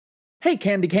Hey,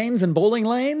 candy canes and bowling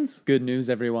lanes! Good news,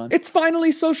 everyone. It's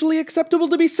finally socially acceptable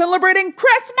to be celebrating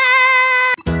Christmas!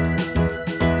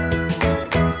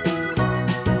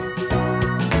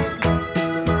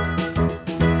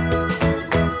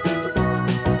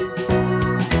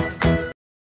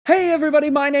 Hey everybody,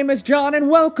 my name is Jon, and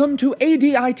welcome to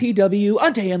ADITW,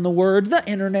 A Day in the Word, the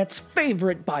internet's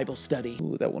favorite Bible study.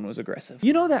 Ooh, that one was aggressive.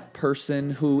 You know that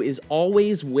person who is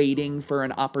always waiting for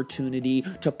an opportunity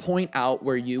to point out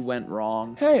where you went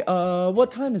wrong? Hey,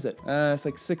 what time is it? It's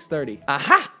like 6:30.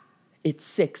 Aha! It's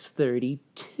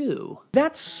 6:32.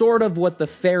 That's sort of what the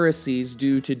Pharisees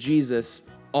do to Jesus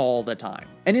all the time.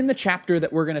 And in the chapter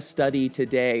that we're going to study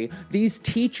today, these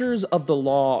teachers of the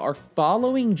law are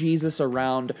following Jesus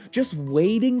around, just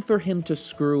waiting for him to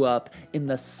screw up in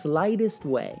the slightest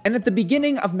way. And at the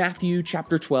beginning of Matthew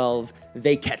chapter 12,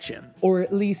 they catch him. Or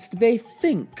at least they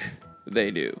think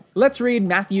they do. Let's read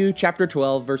Matthew chapter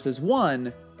 12, verses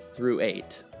 1 through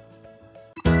 8.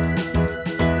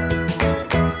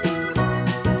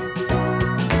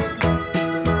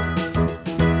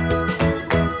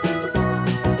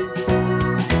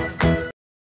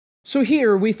 So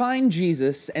here we find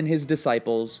Jesus and his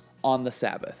disciples on the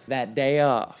Sabbath, that day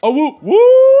off. Oh, whoop,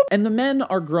 whoop! And the men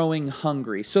are growing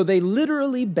hungry, so they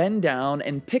literally bend down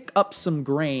and pick up some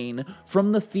grain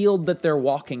from the field that they're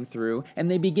walking through, and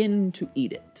they begin to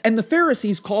eat it. And the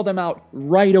Pharisees call them out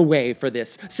right away for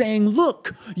this, saying,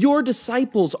 "Look, your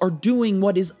disciples are doing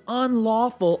what is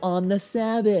unlawful on the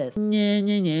Sabbath." And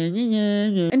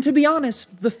to be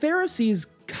honest, the Pharisees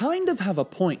kind of have a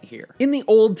point here. In the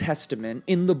Old Testament,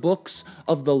 in the books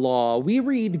of the law, we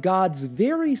read God's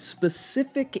very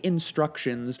specific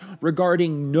instructions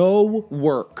regarding no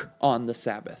work on the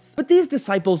Sabbath. But these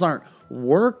disciples aren't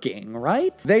working,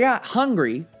 right? They got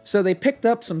hungry, so they picked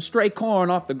up some stray corn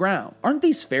off the ground. Aren't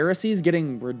these Pharisees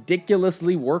getting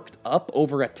ridiculously worked up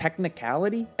over a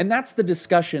technicality? And that's the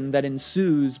discussion that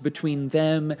ensues between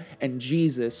them and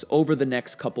Jesus over the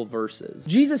next couple verses.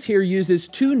 Jesus here uses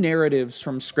two narratives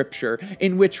from Scripture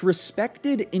in which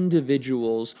respected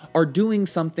individuals are doing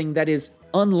something that is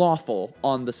unlawful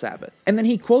on the Sabbath. And then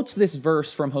he quotes this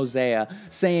verse from Hosea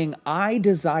saying, "I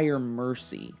desire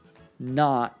mercy,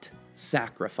 not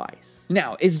sacrifice."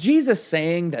 Now, is Jesus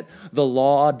saying that the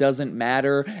law doesn't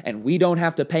matter and we don't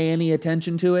have to pay any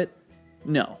attention to it?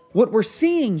 No. What we're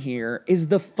seeing here is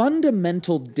the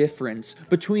fundamental difference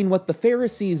between what the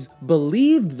Pharisees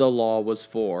believed the law was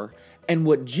for and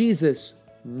what Jesus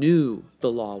knew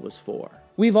the law was for.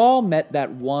 We've all met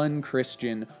that one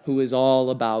Christian who is all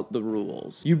about the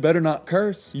rules. You better not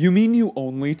curse. You mean you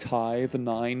only tithe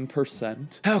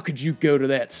 9%? How could you go to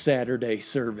that Saturday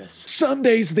service?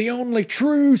 Sunday's the only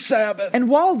true Sabbath. And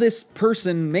while this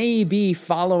person may be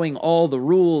following all the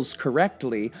rules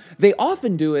correctly, they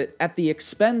often do it at the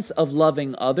expense of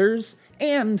loving others,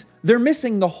 and they're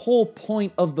missing the whole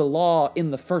point of the law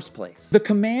in the first place. The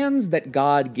commands that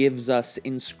God gives us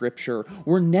in Scripture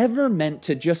were never meant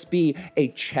to just be a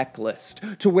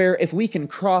checklist, to where if we can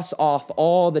cross off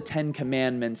all the 10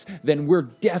 commandments, then we're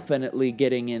definitely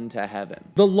getting into heaven.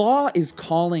 The law is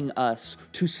calling us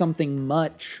to something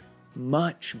much,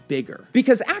 much bigger.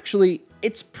 Because actually,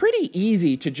 it's pretty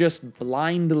easy to just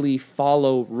blindly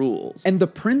follow rules. And the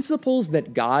principles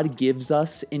that God gives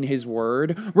us in His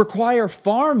Word require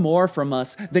far more from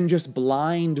us than just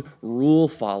blind rule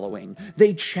following.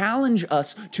 They challenge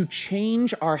us to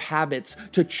change our habits,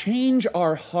 to change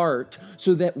our heart,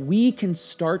 so that we can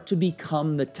start to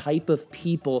become the type of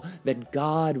people that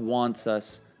God wants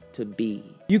us to be.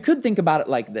 You could think about it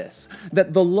like this,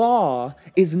 that the law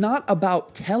is not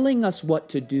about telling us what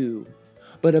to do,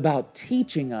 but about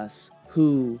teaching us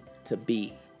who to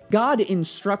be. God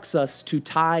instructs us to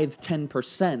tithe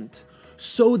 10%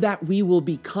 so that we will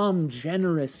become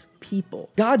generous people.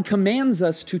 God commands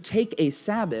us to take a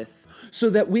Sabbath so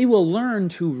that we will learn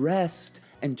to rest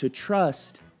and to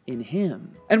trust in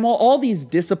Him. And while all these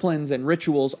disciplines and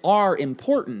rituals are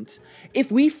important,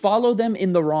 if we follow them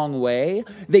in the wrong way,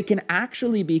 they can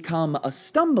actually become a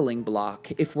stumbling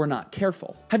block if we're not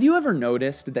careful. Have you ever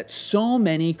noticed that so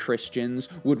many Christians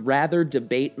would rather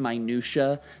debate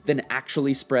minutia than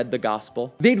actually spread the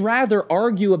gospel? They'd rather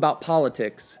argue about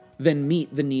politics than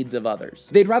meet the needs of others.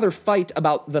 They'd rather fight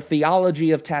about the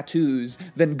theology of tattoos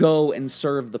than go and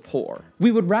serve the poor.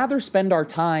 We would rather spend our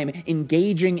time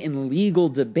engaging in legal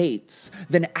debates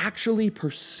than actually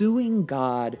pursuing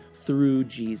God through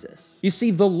Jesus. You see,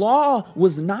 the law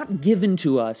was not given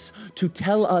to us to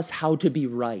tell us how to be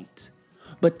right,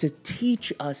 but to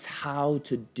teach us how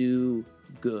to do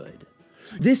good.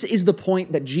 This is the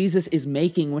point that Jesus is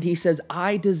making when he says,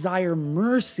 I desire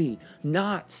mercy,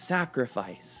 not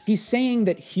sacrifice. He's saying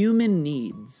that human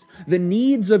needs, the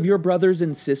needs of your brothers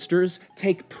and sisters,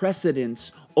 take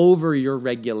precedence over your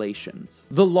regulations.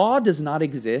 The law does not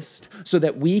exist so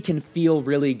that we can feel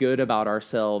really good about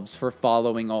ourselves for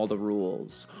following all the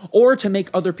rules, or to make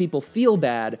other people feel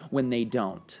bad when they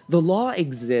don't. The law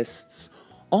exists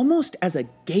almost as a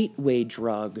gateway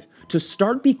drug to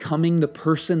start becoming the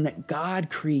person that God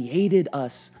created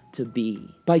us to be.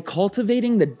 By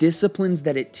cultivating the disciplines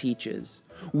that it teaches,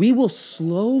 we will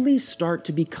slowly start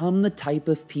to become the type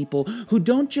of people who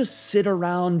don't just sit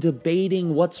around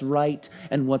debating what's right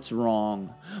and what's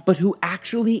wrong, but who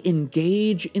actually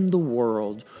engage in the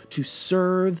world to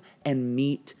serve and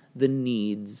meet the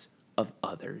needs of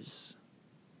others.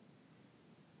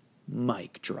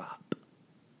 Mic drop.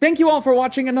 Thank you all for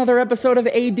watching another episode of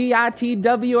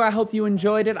ADITW. I hope you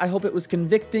enjoyed it. I hope it was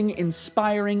convicting,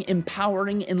 inspiring,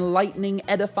 empowering, enlightening,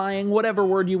 edifying, whatever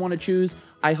word you want to choose.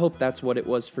 I hope that's what it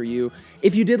was for you.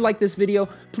 If you did like this video,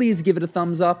 please give it a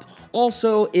thumbs up.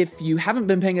 Also, if you haven't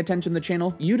been paying attention to the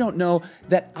channel, you don't know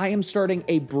that I am starting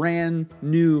a brand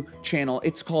new channel.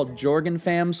 It's called Jorgen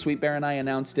Fam. Sweet Bear and I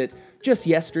announced it just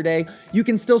yesterday. You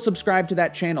can still subscribe to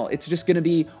that channel. It's just going to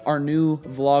be our new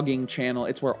vlogging channel.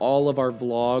 It's where all of our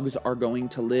vlogs are going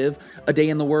to live. A Day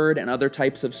in the Word and other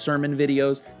types of sermon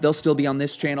videos, they'll still be on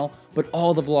this channel, but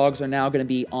all the vlogs are now going to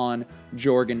be on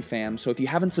Jorgen Fam. So if you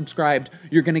haven't subscribed,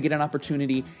 you're going to get an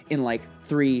opportunity in like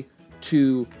 3,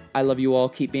 2, I love you all,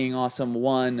 keep being awesome,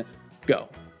 1, go.